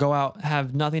people go out,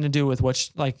 have nothing to do with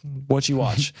what you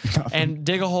watch, and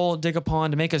dig a hole, dig a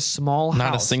pond to make a small Not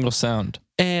a house. single sound.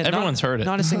 And Everyone's heard it.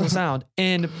 Not a single sound.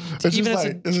 And it's even just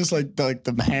as like it's just like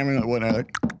the hammering of whatnot.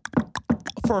 Like,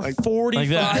 for 45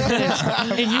 that.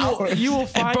 minutes, and you will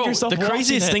find And bro, yourself. the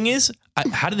craziest watching thing is,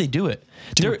 how do they do it?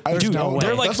 there's no way.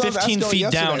 They're like That's what I was 15 asking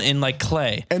feet down yesterday. in like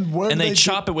clay, And where do they they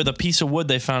chop it with a piece of wood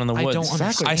they found in the I woods. don't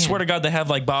understand. I swear to God, they have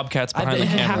like bobcats behind they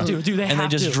the camera, have to, dude. They and they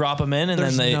have just to. drop them in, and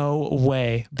There's then they. no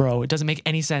way, bro. It doesn't make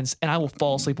any sense. And I will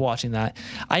fall asleep watching that.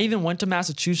 I even went to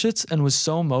Massachusetts and was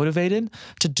so motivated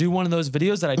to do one of those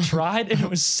videos that I tried, and it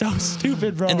was so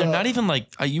stupid, bro. and they're not even like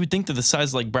you would think they're the size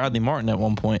of like Bradley Martin at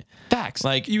one point. facts.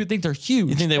 like- You would think they're huge.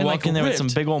 You think they and, walk like, in there with some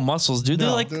ripped. big old muscles, dude? They're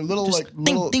like they're little just like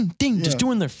little, ding, ding, just yeah.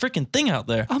 doing their freaking thing out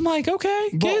there. I'm like, okay,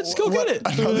 But kids, go what- get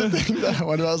it. Another thing that I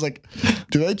wondered, I was like,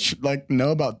 do they like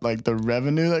know about like the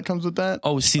revenue that comes with that?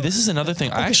 Oh, see, this is another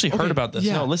thing. I actually heard okay, about this.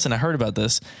 yeah. No, listen, I heard about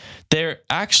this. They're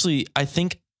actually, I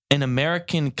think, an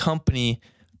American company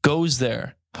goes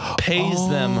there, pays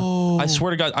them. I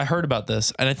swear to God, I heard about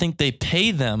this, and I think they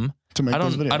pay them. To make I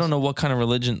those videos. don't know what kind of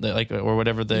religion they like or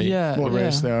whatever they. Yeah, What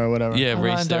race they are or whatever. Yeah, I'm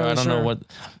race not there. I don't entirely know sure. what.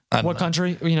 I don't What know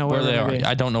country? You know, where wherever they it may are. be.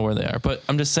 I don't know where they are, but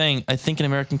I'm just saying. I think an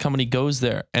American company goes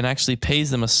there and actually pays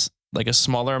them a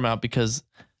smaller amount because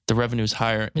the revenue is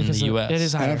higher in Because the U.S. It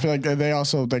is And higher. I feel like they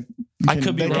also like I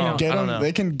could be they wrong. Can get I don't them, know.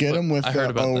 they can get But them with I heard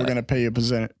about we're that. gonna pay you a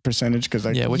percentage because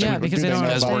like which Yeah, would- because they these don't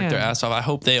guys work understand. their ass off. I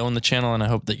hope they own the channel, and I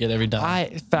hope they get every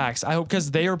dime. Facts. I hope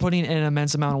because they are putting an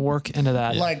immense amount of work into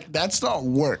that. like that's not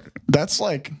work. That's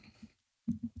like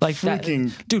Like that,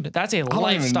 freaking- dude, that's a don't even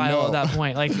lifestyle at know. that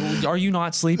point. Like, are you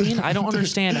not sleeping? I don't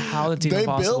understand how that's even they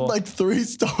possible. build like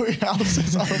 3-story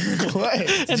houses out of clay.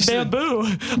 and bamboo.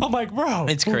 I'm like, bro,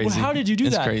 It's crazy. How did you do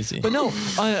It's that? crazy. But no,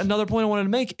 another point I wanted to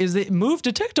make is they moved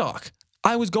to TikTok.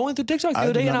 I was going through TikTok the I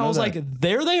other did day and not I know was that. like,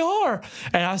 there they are.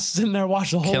 And I was sitting there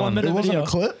watching the whole Killing 1 it. minute It wasn't video. a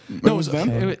clip. No, It was them.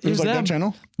 it was like them. that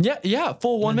channel. Yeah,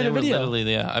 full 1 They minute were video.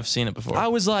 literally, yeah, I've seen it before. I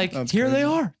was like, That's here they crazy.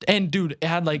 are. And dude, it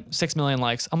had like 6 million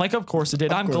likes. I'm like, of course it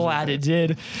did. I'm course it glad it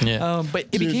did. Yeah. But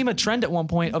it became a trend at one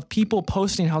point of people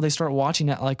posting how they start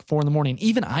watching at like 4 a.m.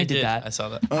 Even I did that. I saw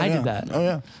that. I yeah. did that. Oh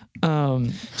yeah.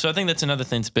 So I think that's another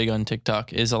thing that's big on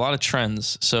TikTok is a lot of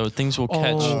trends. So things will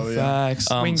catch. Oh, yeah. facts.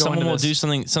 We can go Someone into will this. do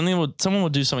something. Someone will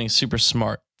do something super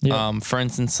smart. Yeah. For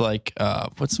instance, like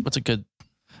what's a good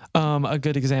A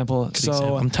good example.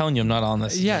 example? I'm telling you, I'm not on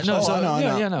this. Yeah, no, Oh, so I know, I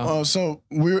know. yeah, no. Oh, so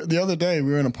the other day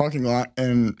we were in a parking lot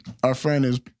and our friend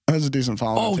has a decent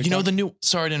following. Oh, on you know TikTok. the new.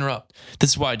 Sorry to interrupt. This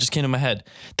is why it just came to my head.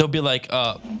 They'll be like,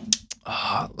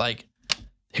 like,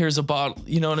 here's a bottle.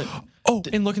 You know. Oh,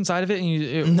 and look inside of it and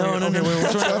you. No, wait, no, okay, no. wait,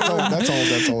 which one?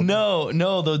 That's old.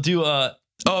 No, they'll do.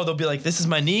 They'll be like, this is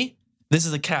my knee. This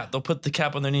is a cap. They'll put the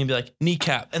cap on their knee and be like,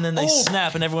 kneecap, and then they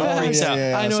snap and everyone freaks out.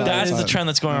 I know That's that. the trend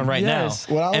that's going on right Yes.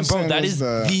 now. What I was And bro, saying that is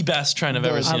is the best trend I've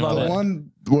ever seen. in my love life. it.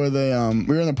 one where they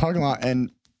we were in the parking lot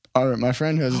and my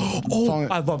friend who has Oh,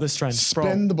 I love this trend. Bro.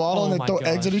 spin the bottle Oh and they my throw gosh.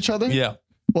 eggs at each other. Yeah.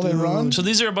 While they run. So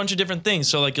these are a bunch of different things.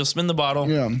 So like you'll spin the bottle,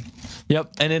 Yeah.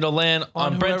 Yep. and it'll land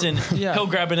on whoever- Brenton. yeah. He'll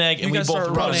grab an egg, and You we guys both start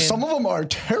run. running. Some of them are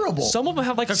terrible. Some of them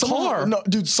have like a Some of car. them, no,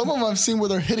 dude. Some of them I've seen where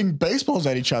they're hitting baseballs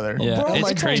at each other. Yeah, I'm it's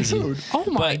like, crazy. dude. Oh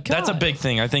my But god. that's a big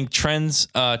thing. I think trends,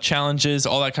 challenges,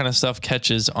 all that kind of stuff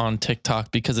catches on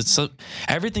TikTok because it's so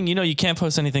everything. You can't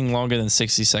post anything longer than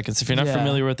 60 seconds. If you're not Yeah.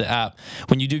 familiar with the app,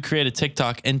 when you do create a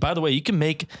TikTok, and by the way, you can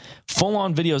make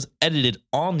full-on videos edited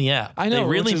on the app. I know, They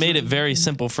really which is- made it very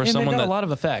simple for and they've someone got that. a lot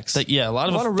of effects. Yeah, a lot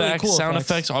of really effects, cool sound effects.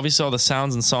 effects. Obviously, all the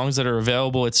sounds and songs that are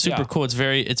available. It's super Yeah. cool. It's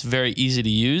very easy to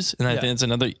use, and I Yeah. think it's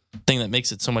another thing that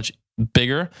makes it so much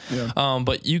bigger. Yeah.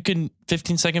 But you can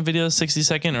 15-second videos,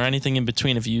 60-second, or anything in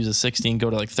between. If you use a 60 and go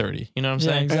to like 30, you know what I'm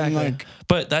Yeah, saying? exactly. And like,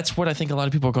 But that's what I think a lot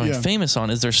of people are going Yeah. famous on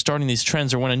is they're starting these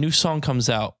trends, or when a new song comes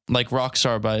out, like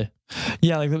Rockstar by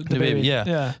yeah, like the baby. Yeah.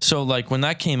 Yeah. So like when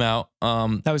that came out,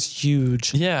 That was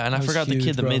huge. yeah, and I That was forgot the huge,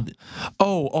 kid that bro. made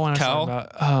Oh, and I was Cal? talking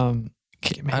about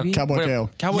maybe Cowboy Where- Kale.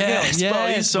 Cowboy Yes, Kale. bro,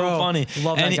 he's Yes, so bro. funny.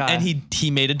 Love and that guy. and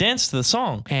he made a dance to the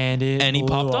song. and he And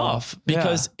popped off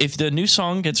because if the new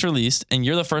song gets released and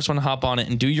you're the first one to hop on it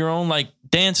and do your own like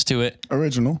dance to it,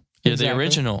 Original. you're Exactly. the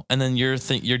original, and then your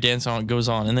dance on goes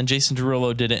on, and then Jason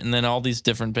Derulo did it, and then all these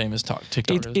different famous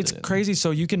TikTokers. It's did it. crazy. So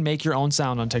you can make your own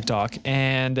sound on TikTok,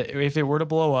 and if it were to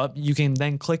blow up, you can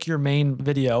then click your main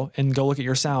video and go look at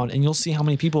your sound, and you'll see how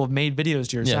many people have made videos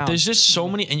to your Yeah, sound. there's just so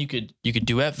many, and you could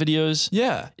duet videos.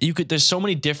 Yeah. There's so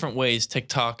many different ways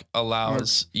TikTok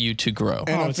allows you to grow.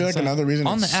 And I it's feel like insane. another reason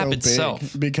On it's the app so itself.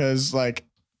 big because like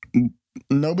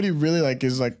nobody really like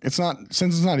is like it's not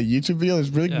since it's not a YouTube video. There's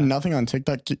really Yeah. nothing on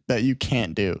TikTok that you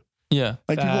can't do. Yeah.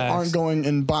 Like people Facts. aren't going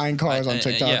and buying cars on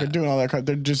TikTok yeah. or doing all that crap.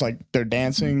 They're just like they're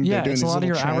dancing. Yeah, they're doing it's a these lot of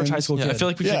little your average high trends. school Yeah, I kid. feel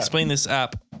like we can Yeah. explain this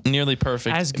app nearly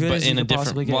perfect, As good but as you in a could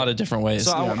possibly different get. lot of different ways.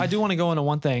 So Yeah. I do want to go into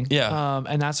one thing. Yeah.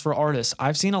 And that's for artists.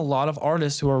 I've seen a lot of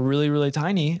artists who are really, really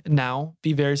tiny now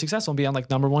be very successful and be on like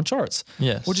 '1 charts,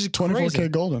 yes. which is 24K crazy.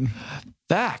 golden.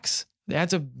 Facts.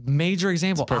 That's a major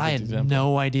example. perfect I had example.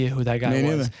 no idea who that guy Me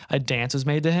was. neither. A dance was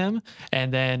made to him,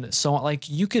 and then so like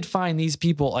you could find these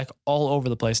people like all over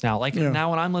the place now. Like Yeah. now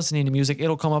when I'm listening to music,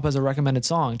 it'll come up as a recommended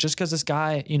song just because this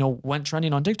guy went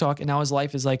trending on TikTok, and now his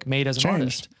life is like made as an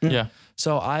artist. Changed. yeah.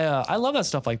 So I love that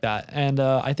stuff like that, and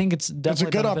I think it's It's a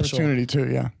definitely good beneficial. opportunity too.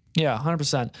 Yeah. Yeah,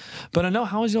 100%. But I know,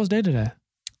 how was y'all's day today?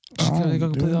 Just Oh, gonna go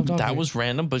completely dude. off topic. That was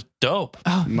random, but dope.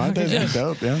 oh, My okay, day's yeah. been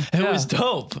dope. Yeah. It Yeah. was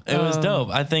dope. It was dope.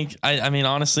 I think, I mean,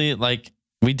 honestly, like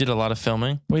we did a lot of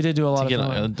filming. We did do a lot To of get,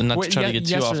 filming. not Wait, to try to get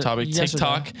too off topic.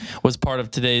 TikTok was part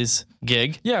of today's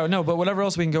gig. Yeah, no, but whatever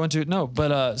else we can go into. No,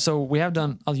 but so we have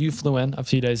done. You flew in a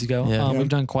few days ago. Yeah. We've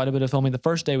done quite a bit of filming. The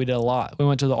first day we did a lot. We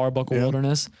went to the Arbuckle Yeah.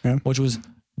 Wilderness, Yeah. which was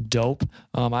dope.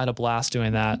 I had a blast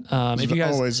doing that. If you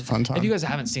guys Always a fun time. if you guys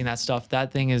haven't seen that stuff,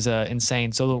 that thing is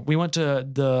insane. So we went to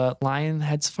the Lion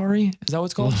Head Safari. Is that what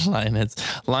it's called?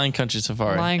 Lion Country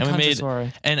Safari. Lion and we Country made,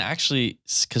 Safari. And actually,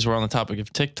 because we're on the topic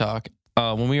of TikTok,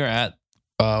 when we were at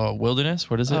Wilderness,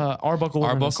 what is it? Arbuckle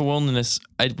Wilderness. Arbuckle Wilderness,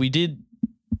 we did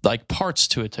like parts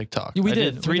to a TikTok. We I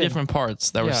did. three We did. different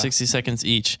parts that were Yeah. 60 seconds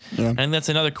each. Yeah. And I think that's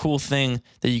another cool thing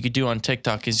that you could do on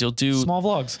TikTok is you'll do Small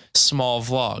vlogs. small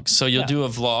vlogs. So you'll Yeah. do a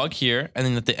vlog here, and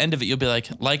then at the end of it, you'll be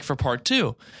like for part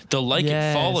 2. They'll like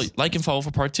Yes. it, follow, like and follow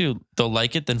for part 2. They'll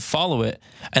like it, then follow it,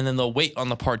 and then they'll wait on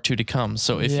the part 2 to come.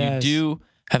 So if Yes. you do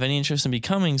have any interest in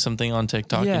becoming something on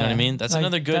TikTok, you know what I mean? That's like,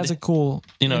 another good. That's a cool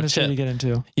industry tip. to get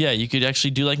into. Yeah, you could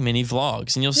actually do like mini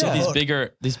vlogs, and you'll see Yeah. these Look.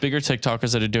 bigger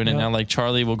TikTokers that are doing it Yeah. now. Like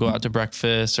Charlie will go out to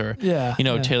breakfast, or Yeah,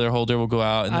 yeah. Taylor Holder will go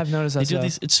out. And I've noticed that they do stuff.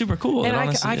 these. It's super cool. And It I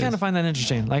honestly kind is. of find that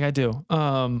interesting. Like I do.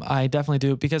 I definitely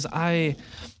do because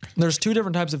there's two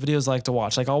different types of videos I like to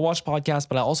watch. Like I'll watch podcasts,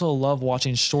 but I also love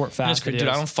watching short, fast videos. Dude,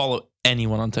 I don't follow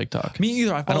anyone on TikTok. Me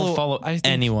either. I I don't follow think-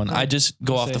 anyone. I just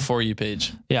go let's off the see. For You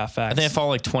page. Yeah, facts. I think I follow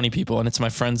like 20 people, and it's my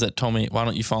friends that told me, "Why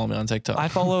don't you follow me on TikTok?" I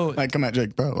follow Like, come at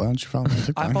Jake, bro. Why don't you follow me on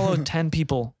TikTok? I follow 10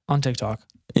 people on TikTok.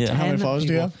 yeah, How many 10 followers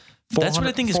do you people. have? that's what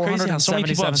I think is crazy. How so many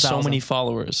people have so many 477,000.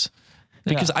 followers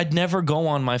because I'd never go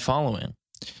on my following.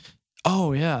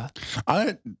 Oh yeah.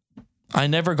 I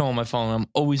never go on my following. I'm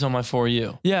always on my For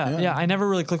You. Yeah. I never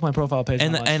really click my profile page.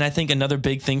 And that much. and I think another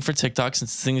big thing for TikTok,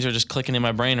 since things are just clicking in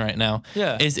my brain right now,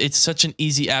 Yeah. is it's such an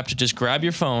easy app to just grab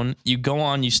your phone, you go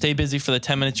on, you stay busy for the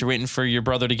 10 minutes you're waiting for your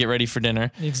brother to get ready for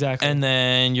dinner, Exactly. and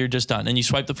then you're just done. And you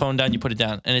swipe the phone down, you put it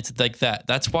down, and it's like that.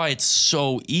 That's why it's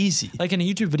so easy. like in a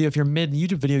YouTube video, if you're mid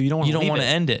YouTube video, you don't want You don't want to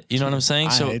it. end it. You know what I'm saying?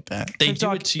 I So hate that. they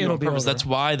TikTok, do it to you it'll on be purpose. over. That's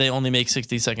why they only make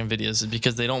 60-second videos, is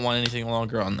because they don't want anything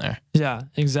longer on there. Yeah,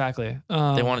 exactly. They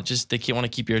want it they want to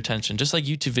keep your attention, just like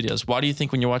YouTube videos. Why do you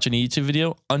think when you're watching a YouTube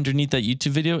video, underneath that YouTube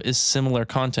video is similar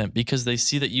content? Because they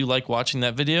see that you like watching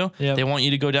that video. Yep. They want you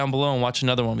to go down below and watch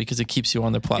another one because it keeps you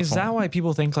on their platform. Is that why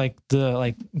people think like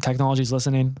the technology's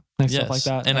listening, stuff like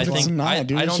that? And I That's think It's not,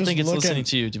 dude. I It's don't just think it's look listening at-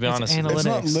 to you, to be It's honest. analytics. It's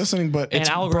not listening, but And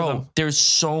algorithm. Bro, there's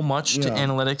so much to Yeah.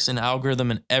 analytics and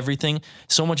algorithm and everything,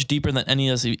 so much deeper than any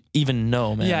of us even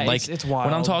know, man. Yeah, like it's when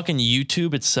I'm wild. talking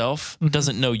YouTube itself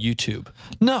doesn't know YouTube.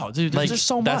 No, dude. Like There's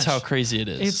so much. that's how crazy it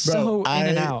is. It's Bro, so in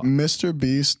and out. Mr.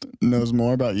 Beast knows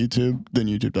more about YouTube than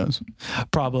YouTube does.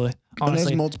 Probably. And Honestly,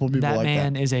 there's multiple people that like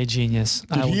man is a genius.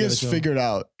 I that. will Dude, he give has it to him. figured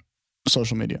out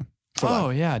social media. for Oh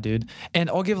life. yeah, dude. And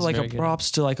I'll give like very a good.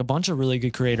 props to like a bunch of really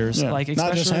good creators. Yeah. Like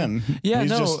Not just especially him. Yeah,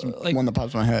 He's no, just like one that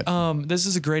pops in my head. this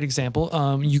is a great example.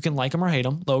 You can like him or hate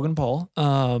him, Logan Paul.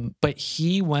 But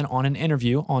he went on an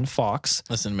interview on Fox.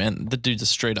 Listen, man, the dude's a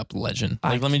straight up legend.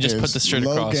 I Like, let me just put this straight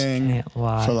across. Can't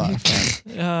lie. for life.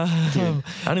 Man.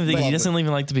 I don't even think he Love doesn't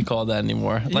even like to be called that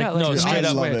anymore. Like, Yeah, no, dude, straight I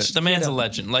up, love it. the man's Yeah. a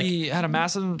legend. Like, he had a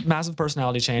massive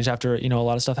personality change after a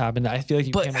lot of stuff happened. I feel like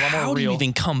he but became a lot more how do real. you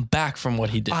even come back from what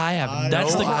he did? I have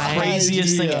That's no the idea.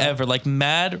 craziest thing idea. ever. Like,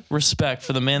 mad respect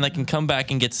for the man that can come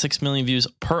back and get 6 million views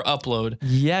per upload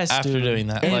Yes, after dude. doing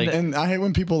that. And- Like, And I hate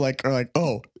when people are like,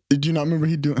 oh, do you not remember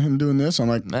him doing this? I'm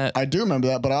like, Matt. I do remember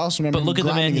that, but I also remember but him look at the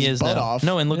man grinding he his is butt now. off.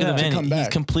 No, and look Yeah. at the To man. come He's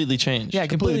back. completely changed. Yeah,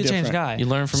 completely changed different. guy. You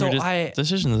learn from So your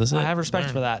decisions. That's it. I have respect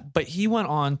Learn. for that. But he went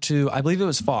on to, I believe it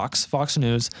was Fox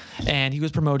News, and he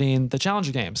was promoting the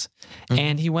Challenger Games. Mm-hmm.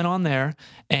 And he went on there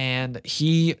and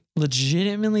he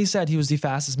legitimately said he was the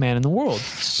fastest man in the world.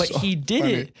 But So he did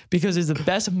funny. it because it's the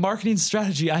best marketing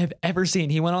strategy I have ever seen.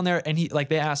 He went on there and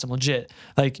they asked him legit,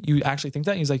 like, you actually think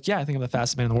that? He's like, yeah, I think I'm the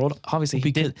fastest man in the world. Obviously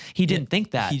he didn't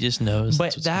think that. He just knows. But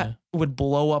that's what's that gonna- would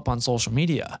blow up on social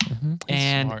media.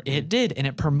 And smart, it did. And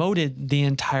it promoted the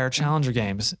entire Challenger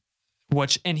Games,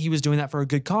 and he was doing that for a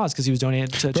good cause because he was donating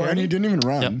it to Bro, and charity. he didn't even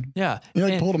run. Yeah. He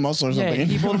And- pulled a muscle or something. Yeah,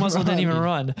 he pulled a muscle, didn't even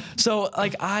run. run. So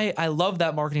like I love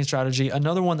that marketing strategy.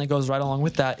 Another one that goes right along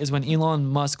with that is when Elon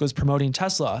Musk was promoting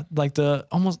Tesla,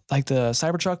 almost like the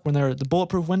Cybertruck when they're the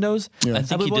bulletproof windows. Yeah. I think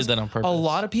believe he it was. did that on purpose. A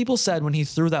lot of people said when he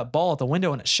threw that ball at the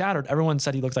window and it shattered, everyone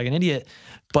said he looked like an idiot.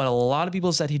 But a lot of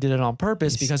people said he did it on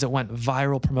purpose because it went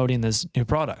viral promoting this new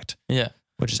product, Yeah.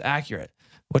 which is accurate,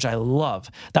 which I love.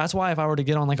 That's why if I were to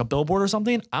get on like a billboard or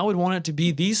something, I would want it to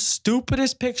be the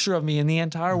stupidest picture of me in the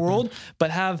entire world,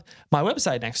 but have my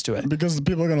website next to it. Because the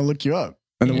people are going to look you up.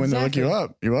 And then when they look Exactly. you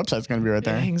up, your website's going to be right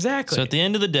there. Exactly. So at the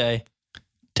end of the day,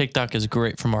 TikTok is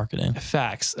great for marketing.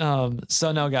 Facts.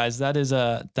 So no, guys, that is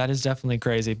definitely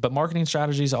crazy. But marketing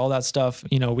strategies, all that stuff,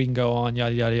 we can go on,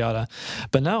 yada yada yada.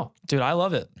 But no, dude, I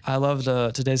love it. I love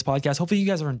today's podcast. Hopefully, you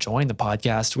guys are enjoying the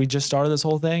podcast. We just started this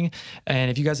whole thing,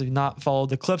 and if you guys have not followed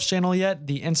the Clips channel yet,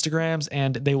 the Instagrams,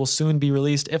 and they will soon be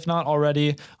released, if not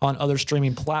already, on other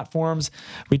streaming platforms.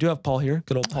 We do have Paul here,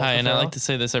 good old Paul. Hi, and I Cafaro. like to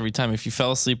say this every time. If you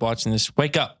fell asleep watching this,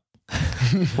 wake up.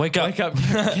 Wake up. Wake up.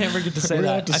 Can't forget to say We're gonna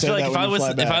that. have to I say feel like that if when I you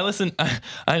fly listen, back.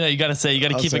 I know you got to keep say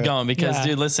it it. going because, Yeah.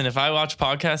 dude, listen, if I watch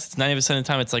podcasts, it's 90% of the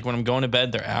time, it's like when I'm going to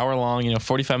bed, they're hour long,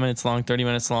 45 minutes long, 30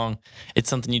 minutes long. It's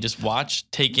something you just watch,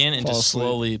 take in, and Fall just asleep.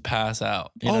 slowly pass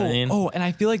out. You know what I mean? And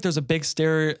I feel like there's a big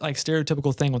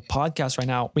stereotypical thing with podcasts right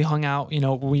now. We hung out,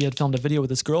 we had filmed a video with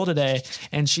this girl today,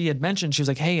 and she had mentioned, she was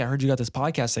like, hey, I heard you got this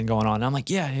podcast thing going on. And I'm like,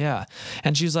 yeah.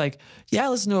 And she was like, yeah, I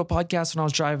listened to a podcast when I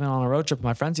was driving on a road trip with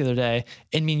my friends the other day.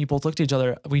 And me and you both looked at each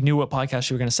other. We knew what podcast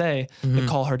you were going to say, the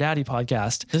Call Her Daddy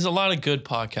podcast. There's a lot of good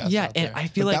podcasts. Yeah. out And there. I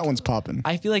feel But like that one's popping.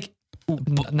 I feel like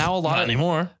now a lot Not of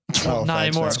anymore. Oh, not facts,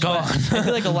 anymore. facts. gone. But I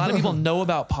feel like a lot of people know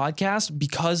about podcasts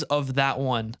because of that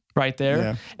one right there.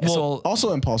 Yeah. And Well,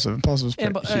 also Impulsive. Impulsive's pretty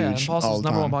huge. Impulsive all is the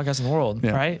number one time. podcast in the world,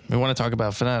 Yeah. right? We want to talk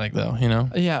about Fanatic, though,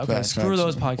 Yeah, okay. Facts, Screw facts.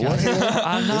 those podcasts. What?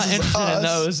 I'm not This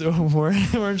is interested in those. We're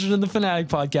interested in the Fanatic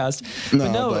podcast.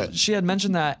 But no, but- she had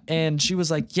mentioned that, and she was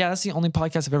like, yeah, that's the only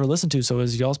podcast I've ever listened to. So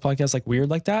is y'all's podcast like weird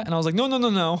like that? And I was like, no.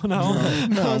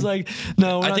 I was like,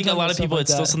 no. we're I not think a talking lot about of people, stuff like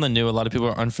it's still that. something new. A lot of people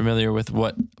are unfamiliar with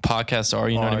what podcasts are.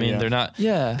 You know what I mean? yeah. They're not.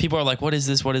 Yeah. People are like, what is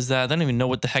this? What is that? They don't even know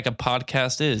what the heck a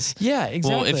podcast is. Yeah,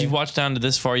 exactly. Well, if you've watched down to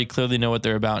this far, you clearly know what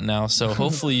they're about now. So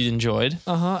hopefully you enjoyed.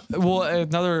 Well,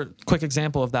 another quick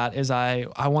example of that is I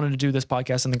wanted to do this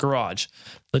podcast in the garage,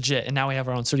 legit, and now we have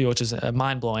our own studio, which is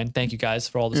mind blowing. Thank you guys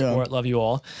for all the Yeah. support. Love you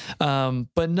all.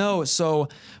 But no, so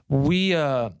we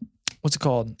what's it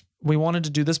called? We wanted to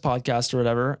do this podcast or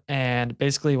whatever, and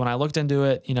basically when I looked into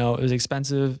it, it was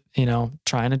expensive,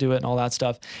 trying to do it and all that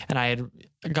stuff, and I had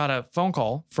got a phone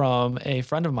call from a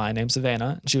friend of mine named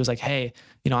Savannah. And she was like, hey,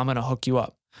 I'm gonna hook you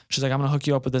up. She's like, I'm going to hook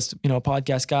you up with this,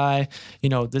 podcast guy.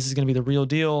 This is going to be the real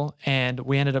deal. And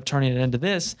we ended up turning it into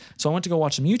this. So I went to go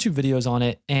watch some YouTube videos on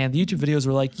it. And the YouTube videos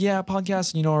were like, yeah,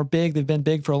 podcasts, are big. They've been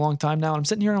big for a long time now. And I'm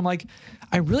sitting here and I'm like,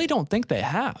 I really don't think they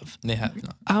have. They have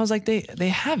not. I was like, they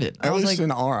haven't. I At was least like,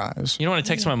 in our eyes. You know, when I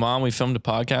texted my mom, we filmed a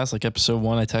podcast, like episode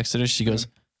 1, I texted her. She goes,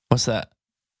 what's that?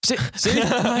 see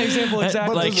my example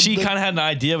exactly. Like she kind of had an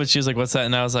idea, but she was like, "What's that?"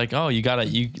 And I was like, "Oh, you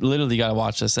literally gotta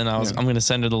watch this." And I'm gonna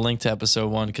send her the link to episode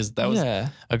 1 because that was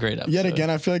a great episode. Yet again,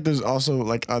 I feel like there's also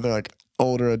like other like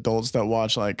older adults that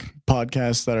watch like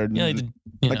podcasts that are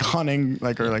like hunting,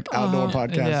 or like outdoor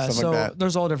podcasts, stuff so like that.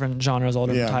 there's all different genres, all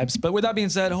different Yeah. types. But with that being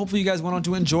said, hopefully you guys went on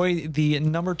to enjoy the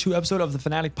number 2 episode of the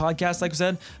Fanatic podcast. Like I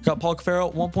said, got Paul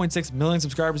Cafaro, 1.6 million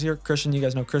subscribers here. Christian, you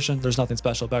guys know Christian. There's nothing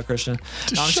special about Christian. No, I'm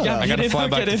just Shut kidding. up. I gotta I'm fly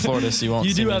back to kidding. Florida, so you won't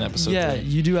see me in episode 3.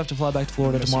 you do have to fly back to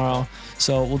Florida tomorrow.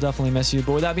 So we'll definitely miss you.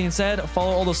 But with that being said,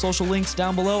 follow all the social links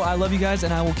down below. I love you guys,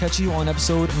 and I will catch you on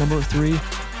episode number 3.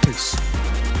 Peace.